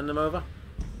troops, send them over.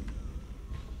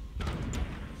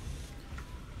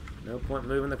 No point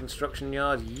moving the construction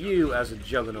yard. You, as a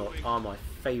Juggernaut, are my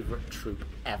favourite troop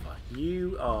ever.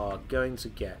 You are going to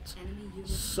get Enemy unit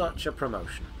such a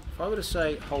promotion. If I were to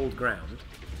say hold ground,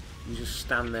 you just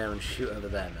stand there and shoot over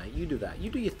there, mate. You do that.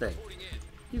 You do your thing.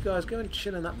 You guys go and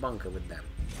chill in that bunker with them.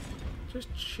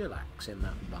 Just chillax in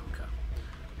that bunker.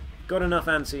 Got enough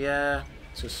anti-air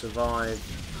to survive.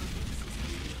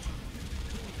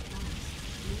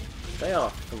 They are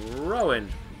throwing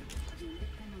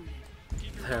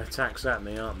their attacks at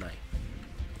me, aren't they?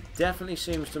 Definitely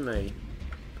seems to me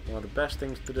one of the best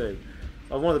things to do.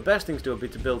 Well, one of the best things to do would be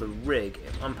to build a rig,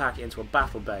 unpack it into a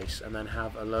battle base, and then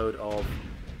have a load of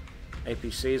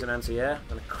APCs and anti-air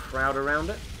and a crowd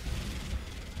around it.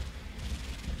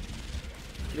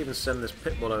 I could even send this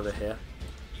pitbull over here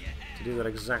to do that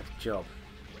exact job.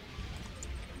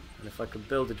 And if I could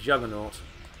build a Juggernaut,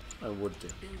 I would do.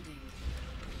 building.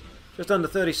 Just under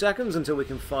 30 seconds until we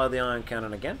can fire the ion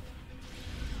cannon again.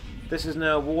 This is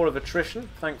now a war of attrition.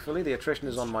 Thankfully, the attrition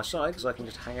is on my side, because I can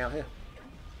just hang out here.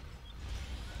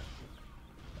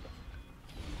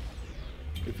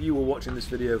 If you were watching this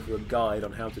video for a guide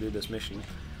on how to do this mission,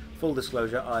 full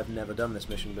disclosure, I've never done this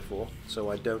mission before,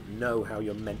 so I don't know how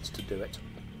you're meant to do it.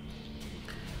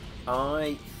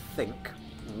 I think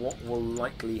what will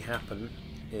likely happen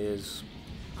is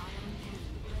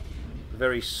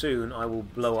very soon I will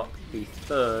blow up the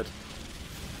third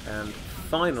and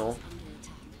final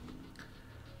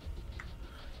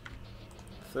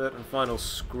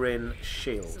Skrin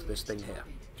shield, this thing here.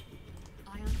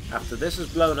 After this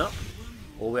is blown up,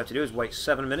 all we have to do is wait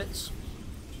 7 minutes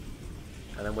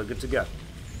and then we're good to go.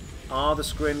 Are the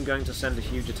Skrin going to send a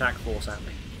huge attack force at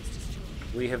me?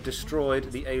 We have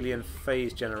destroyed the alien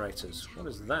phase generators. What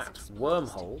is that?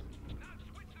 Wormhole?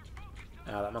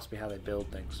 Ah, that must be how they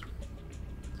build things.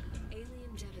 Alien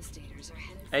devastators are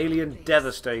headed for Alien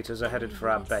Devastators are headed for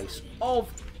our base.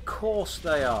 Of course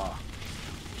they are.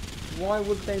 Why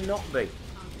would they not be? Our base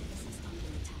is under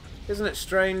attack. Isn't it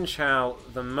strange how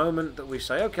the moment that we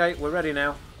say, okay, we're ready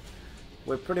now,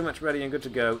 we're pretty much ready and good to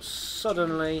go,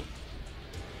 suddenly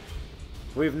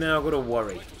we've now got to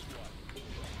worry.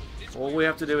 All we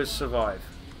have to do is survive.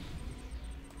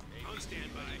 On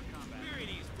standby. Very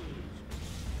easy.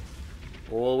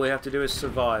 All we have to do is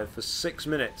survive for 6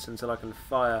 minutes until I can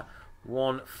fire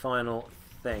one final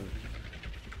thing.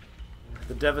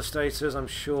 The Devastators, I'm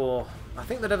sure... I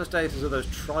think the Devastators are those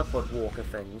tripod walker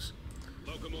things.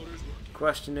 Locomotives working.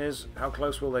 Question is, how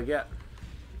close will they get?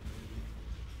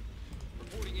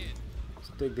 Reporting in.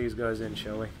 dig these guys in,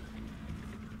 shall we?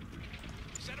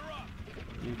 Set her up.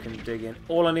 You can dig in.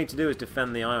 All I need to do is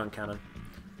defend the ion cannon.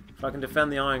 If I can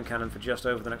defend the ion cannon for just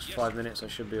over the next 5 minutes, I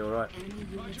should be alright. Enemy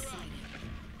unit sighted.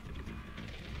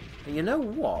 And you know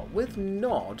what? With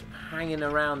Nod hanging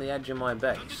around the edge of my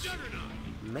base,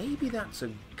 maybe that's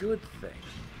a good thing.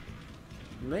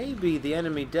 Maybe the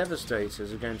enemy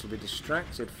Devastators are going to be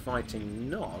distracted fighting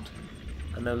Nod,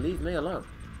 and they'll leave me alone.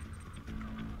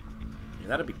 Yeah,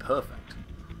 that'd be perfect.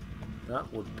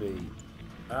 That would be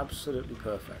absolutely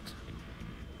perfect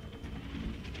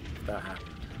if that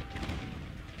happened.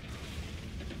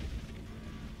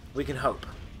 We can hope.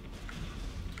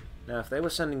 Now, if they were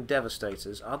sending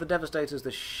Devastators, are the Devastators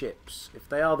the ships? If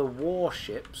they are the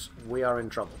warships, we are in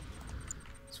trouble.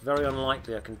 It's very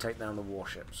unlikely I can take down the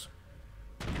warships.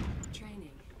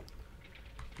 Training.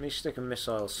 Let me stick a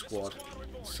missile squad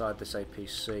inside this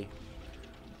APC.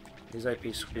 These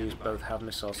APCs both have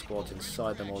missile squads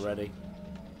inside them already.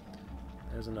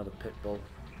 There's another pit bull.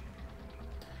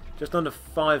 Just under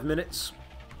 5 minutes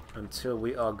until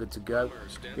we are good to go.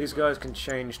 These guys can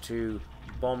change to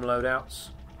bomb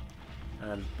loadouts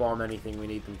and bomb anything we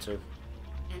need them to.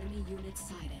 Enemy unit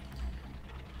sighted.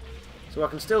 So I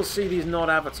can still see these Nod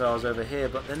avatars over here,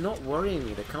 but they're not worrying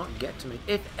me. They can't get to me.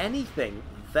 If anything,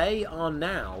 they are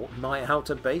now my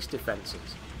outer base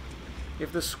defences.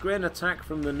 If the Skrin attack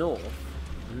from the north,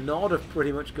 Nod have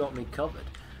pretty much got me covered.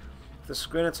 If the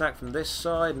Skrin attack from this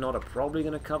side, Nod are probably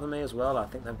going to cover me as well. I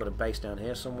think they've got a base down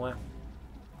here somewhere.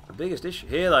 The biggest issue...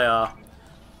 Here they are.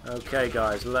 Okay,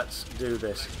 guys, let's do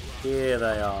this. Here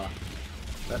they are.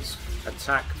 Let's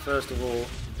attack, first of all,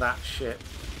 that ship.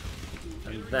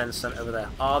 And then send it over there.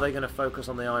 Are they going to focus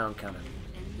on the ion cannon?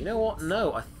 You know what?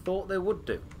 No, I thought they would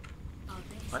do.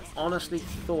 I honestly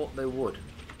thought they would.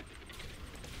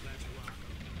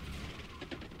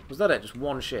 Was that it? Just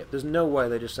one ship? There's no way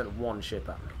they just sent one ship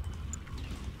at me.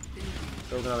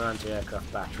 Build another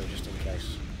anti-aircraft battery just in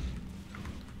case.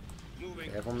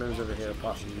 Okay, everyone moves over here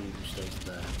apart from you who stays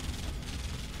there.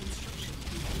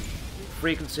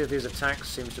 Frequency of these attacks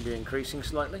seems to be increasing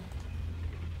slightly.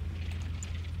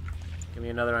 Give me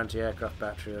another anti-aircraft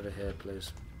battery over here,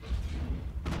 please.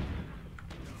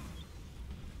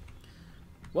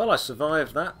 Well, I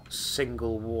survived that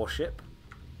single warship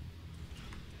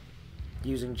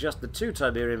using just the 2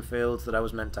 Tiberium fields that I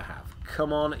was meant to have.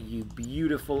 Come on, you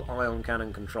beautiful ion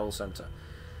cannon control center.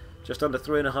 Just under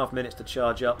 3.5 minutes to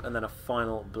charge up and then a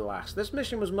final blast. This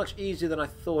mission was much easier than I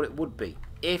thought it would be,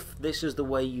 if this is the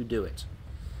way you do it.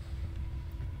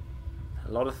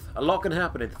 A lot can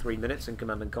happen in 3 minutes in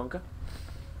Command and Conquer.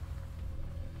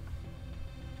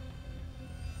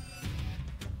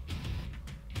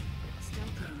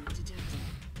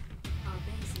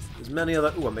 There's many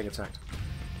other... Ooh, I'm being attacked.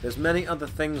 There's many other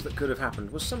things that could have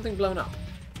happened. Was something blown up?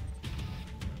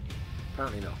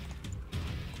 Apparently not.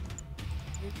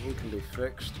 You can be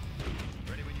fixed.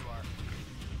 Ready when you are.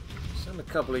 Send a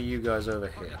couple of you guys over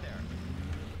here.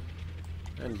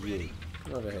 And you.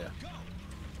 Come over here.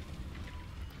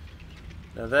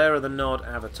 Now there are the Nod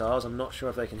avatars. I'm not sure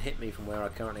if they can hit me from where I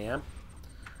currently am.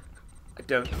 I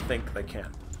don't think they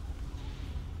can.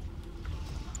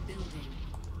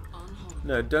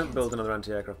 No, don't build another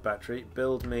anti-aircraft battery.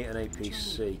 Build me an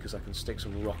APC, because I can stick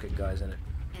some rocket guys in it.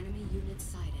 Enemy unit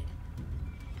sighted.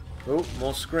 Oh,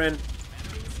 more Skrin.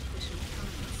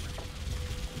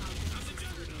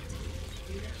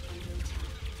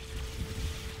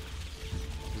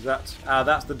 Is that... Ah,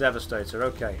 that's the Devastator.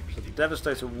 Okay, so the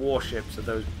Devastator warships are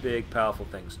those big, powerful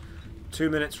things. 2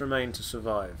 minutes remain to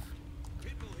survive.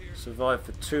 Survive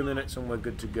for 2 minutes and we're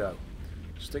good to go.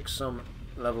 Stick some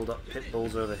leveled up pit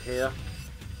bulls over here.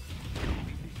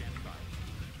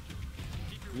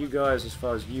 You guys, as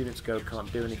far as units go,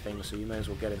 can't do anything, so you may as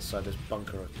well get inside this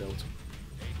bunker I've built.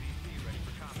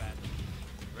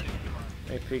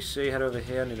 APC, head over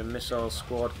here. Need a missile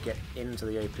squad. Get into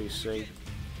the APC.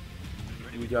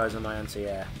 You guys are my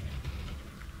anti-air.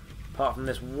 Apart from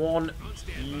this one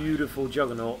beautiful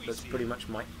juggernaut that's pretty much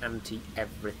my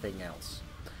anti-everything else.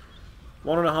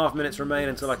 1.5 minutes remain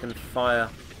until I can fire.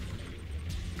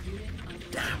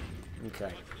 Damn.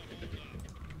 Okay.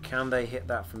 Can they hit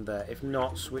that from there? If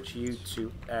not, switch you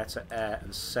to air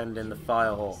and send in the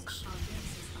Firehawks.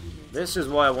 This is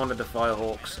why I wanted the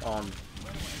Firehawks on.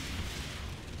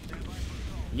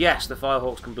 Yes, the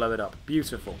Firehawks can blow it up.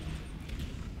 Beautiful.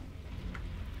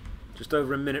 Just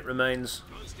over a minute remains.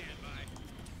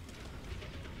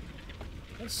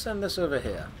 Let's send this over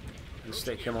here and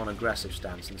stick him on aggressive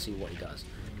stance and see what he does.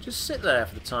 Just sit there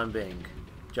for the time being,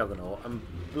 Juggernaut, and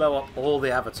blow up all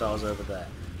the avatars over there.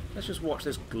 Let's just watch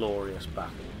this glorious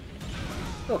battle.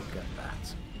 Look at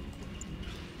that.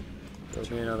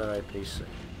 Build me another APC.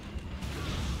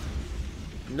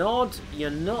 Nod, you're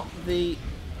not the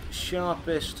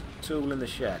sharpest tool in the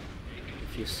shed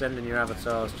if you're sending your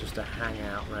avatars just to hang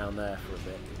out around there for a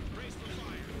bit.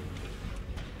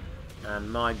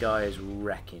 And my guy is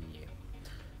wrecking you.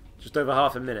 Just over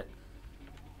half a minute.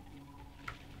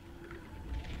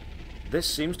 This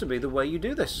seems to be the way you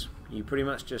do this. You pretty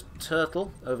much just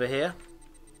turtle over here,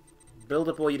 build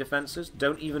up all your defences,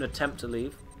 don't even attempt to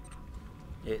leave.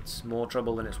 It's more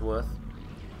trouble than it's worth.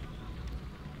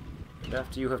 And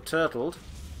after you have turtled,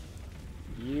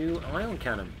 you ion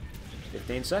cannon.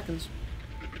 15 seconds.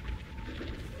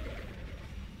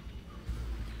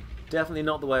 Definitely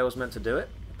not the way I was meant to do it,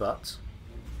 but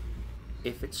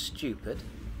if it's stupid,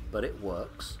 but it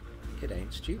works, it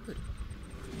ain't stupid.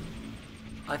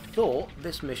 I thought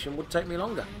this mission would take me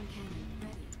longer.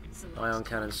 Ion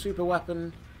cannon super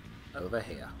weapon over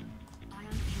here.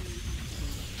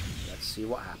 Let's see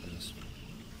what happens.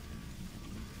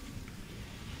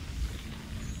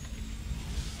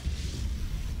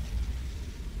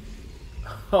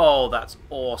 Oh, that's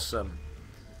awesome.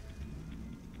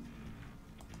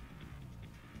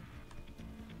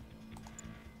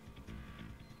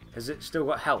 Has it still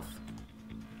got health?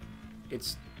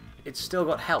 It's still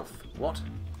got health. What?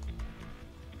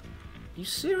 Are you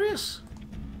serious?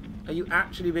 Are you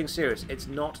actually being serious? It's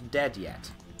not dead yet.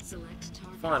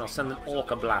 Fine, I'll send an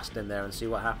Orca blast in there and see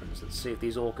what happens. Let's see if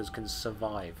these Orcas can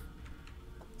survive.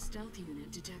 Stealth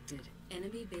unit detected.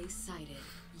 Enemy base sighted.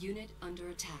 Unit under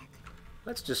attack.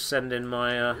 Let's just send in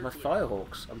my my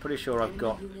Firehawks. I'm pretty sure I've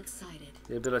got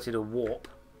the ability to warp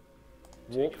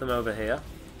them over here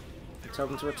and tell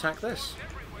them to attack this.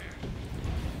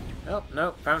 Oh, no,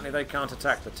 apparently they can't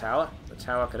attack the tower. The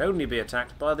tower can only be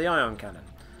attacked by the ion cannon.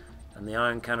 And the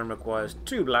ion cannon requires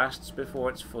 2 blasts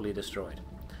before it's fully destroyed.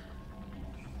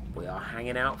 We are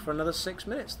hanging out for another 6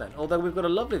 minutes then, although we've got a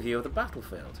lovely view of the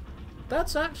battlefield.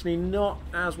 That's actually not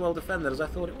as well defended as I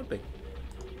thought it would be.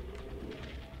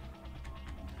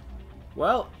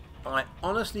 Well, I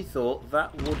honestly thought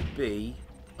that would be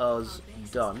us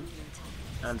done,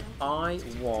 and I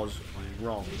was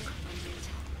wrong.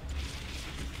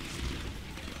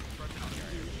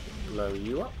 Blow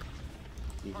you up.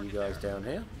 Leave you guys down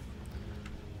here.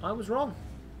 I was wrong.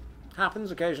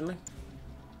 Happens occasionally.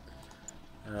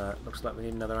 Looks like we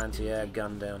need another anti-air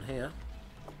gun down here.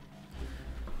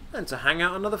 And to hang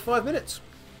out another 5 minutes.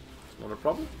 It's not a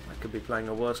problem. I could be playing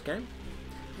a worse game.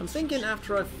 I'm thinking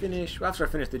after I finish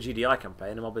the GDI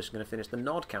campaign, I'm obviously going to finish the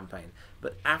Nod campaign.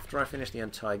 But after I finish the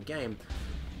entire game,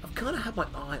 I've kind of had my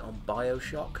eye on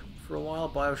Bioshock for a while.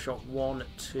 Bioshock 1,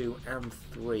 2 and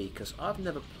 3. Because I've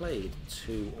never played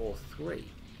 2 or 3.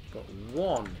 But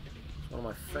 1 is one of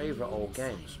my favourite old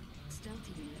games.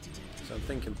 So I'm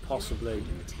thinking possibly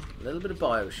a little bit of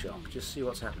Bioshock. Just see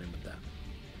what's happening with that.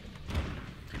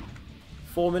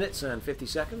 4 minutes and 50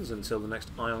 seconds until the next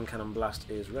ion cannon blast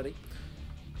is ready.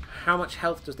 How much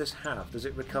health does this have? Does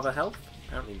it recover health?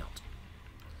 Apparently not.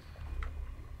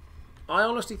 I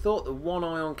honestly thought the 1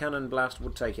 ion cannon blast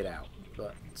would take it out,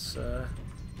 but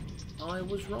I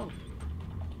was wrong.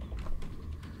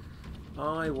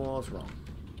 I was wrong.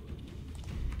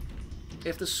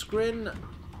 If the Skrin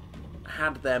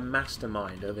had their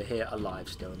mastermind over here alive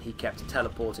still and he kept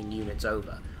teleporting units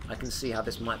over, I can see how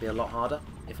this might be a lot harder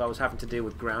if I was having to deal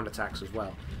with ground attacks as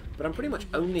well. But I'm pretty much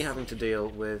only having to deal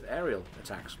with aerial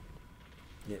attacks.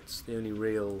 It's the only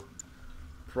real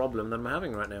problem that I'm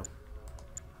having right now.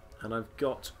 And I've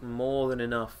got more than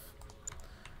enough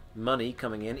money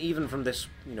coming in, even from this,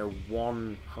 you know,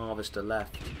 1 harvester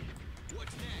left.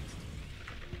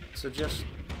 So just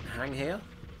hang here.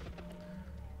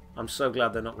 I'm so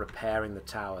glad they're not repairing the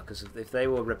tower, because if they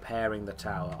were repairing the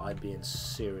tower, I'd be in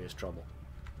serious trouble.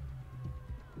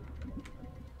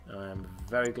 I am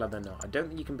very glad they're not. I don't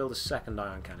think you can build a second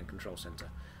ion cannon control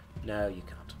center. No, you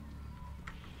can't.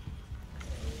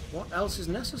 What else is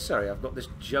necessary? I've got this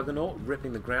juggernaut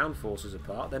ripping the ground forces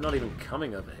apart. They're not even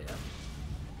coming over here.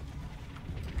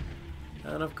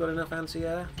 And I've got enough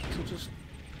anti-air to just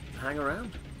hang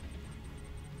around.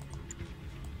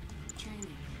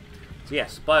 So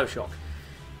yes, Bioshock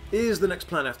is the next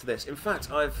plan after this. In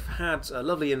fact, I've had a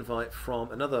lovely invite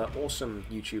from another awesome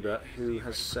YouTuber who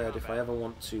has said if I ever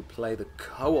want to play the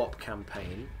co-op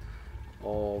campaign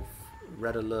of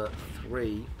Red Alert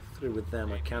 3 through with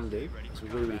them, I can do. It's a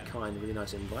really, really kind, really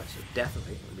nice invite, so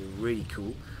definitely, it would be really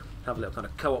cool. Have a little kind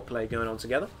of co-op play going on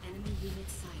together.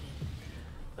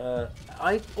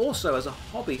 I also, as a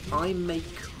hobby, I make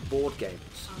board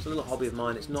games. It's a little hobby of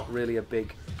mine. It's not really a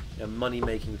big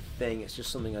money-making thing. It's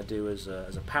just something I do as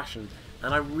a passion.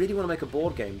 And I really want to make a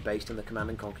board game based in the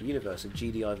Command & Conquer universe of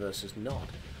GDI versus Nod.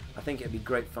 I think it'd be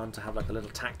great fun to have like a little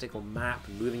tactical map,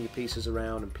 moving your pieces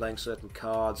around and playing certain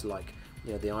cards like,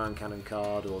 you know, the Ion Cannon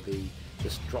card or the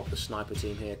just drop the sniper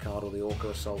team here card or the Orca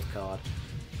Assault card.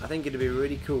 I think it'd be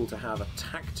really cool to have a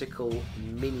tactical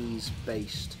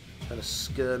minis-based kind of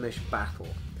skirmish battle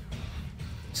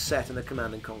set in the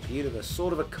Command and Conquer universe,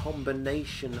 sort of a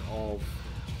combination of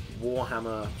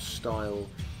Warhammer-style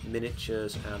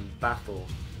miniatures and battle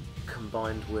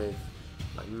combined with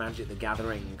like Magic the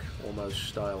Gathering almost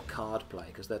style card play,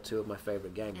 because they're two of my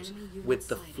favourite games, with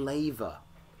the flavour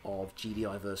of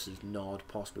GDI versus Nod,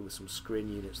 possibly with some screen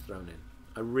units thrown in.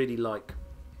 I really like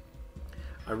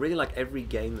every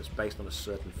game that's based on a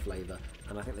certain flavour,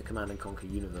 and I think the Command and Conquer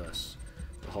universe,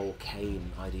 the whole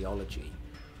Kane ideology,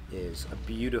 is a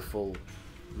beautiful,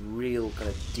 real kind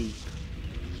of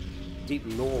deep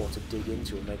lore to dig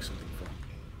into and make something from.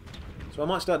 So I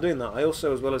might start doing that. I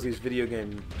also, as well as these video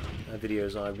game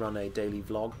videos, I run a daily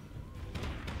vlog.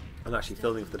 I'm actually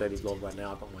filming for the daily vlog right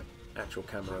now. I've got my actual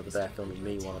camera over there filming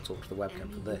me while I talk to the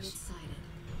webcam for this.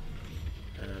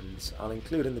 And I'll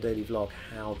include in the daily vlog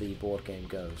how the board game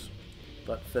goes.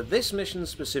 But for this mission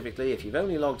specifically, if you've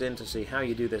only logged in to see how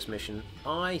you do this mission,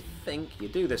 I think you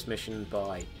do this mission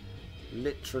by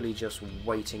literally just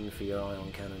waiting for your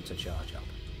ion cannon to charge up.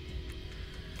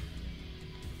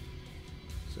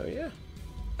 So yeah.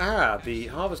 Ah, the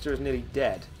harvester is nearly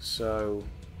dead, so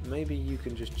maybe you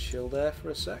can just chill there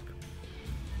for a sec.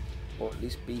 Or at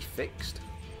least be fixed.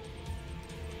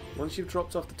 Once you've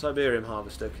dropped off the Tiberium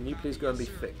harvester, can you please go and be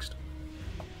fixed?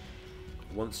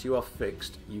 Once you are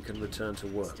fixed, you can return to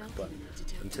work, but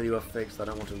until you are fixed, I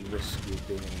don't want to risk you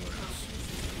being anywhere else.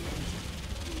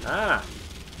 Ah!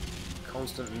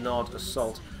 Constant Nod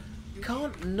assault.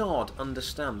 Can't Nod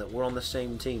understand that we're on the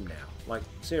same team now? Like,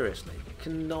 seriously,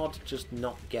 can Nod just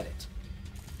not get it?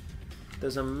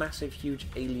 There's a massive, huge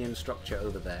alien structure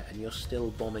over there, and you're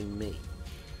still bombing me.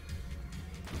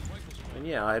 And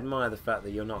yeah, I admire the fact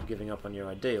that you're not giving up on your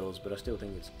ideals, but I still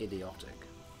think it's idiotic.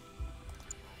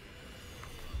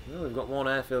 Well, we've got one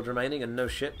airfield remaining and no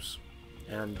ships,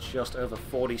 and just over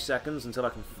 40 seconds until I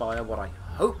can fire what I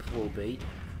hope will be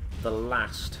the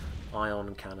last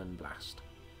ion cannon blast.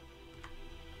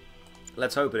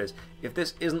 Let's hope it is. If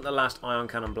this isn't the last ion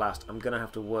cannon blast, I'm going to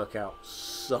have to work out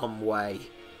some way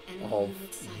of,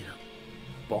 you know,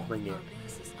 bombing it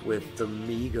with the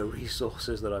meager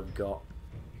resources that I've got.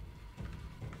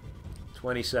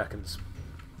 20 seconds.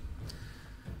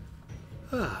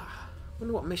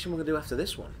 Wonder what mission we're going to do after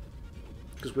this one.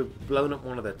 Because we've blown up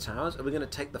one of their towers. Are we going to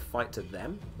take the fight to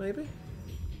them, maybe?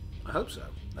 I hope so.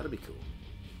 That'd be cool.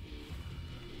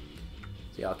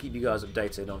 So yeah, I'll keep you guys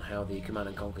updated on how the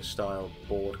Command & Conquer style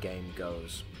board game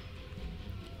goes.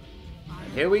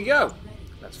 And here we go!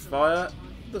 Let's fire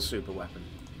the super weapon.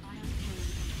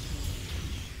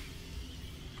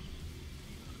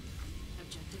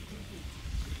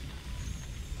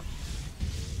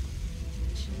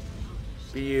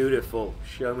 Beautiful.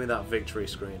 Show me that victory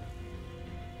screen.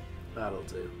 That'll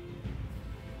do.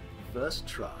 First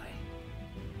try.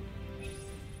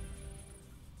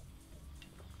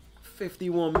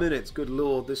 51 minutes. Good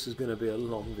lord, this is going to be a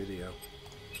long video.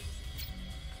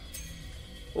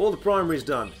 All the primaries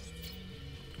done.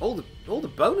 All the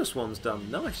bonus ones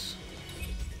done. Nice.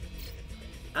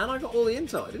 And I got all the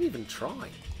intel. I didn't even try.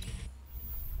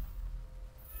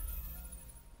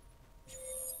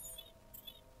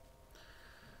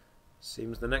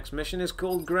 Seems the next mission is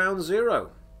called Ground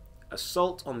Zero.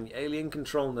 Assault on the alien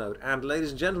control node. And ladies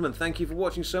and gentlemen, thank you for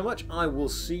watching so much. I will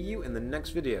see you in the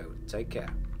next video. Take care.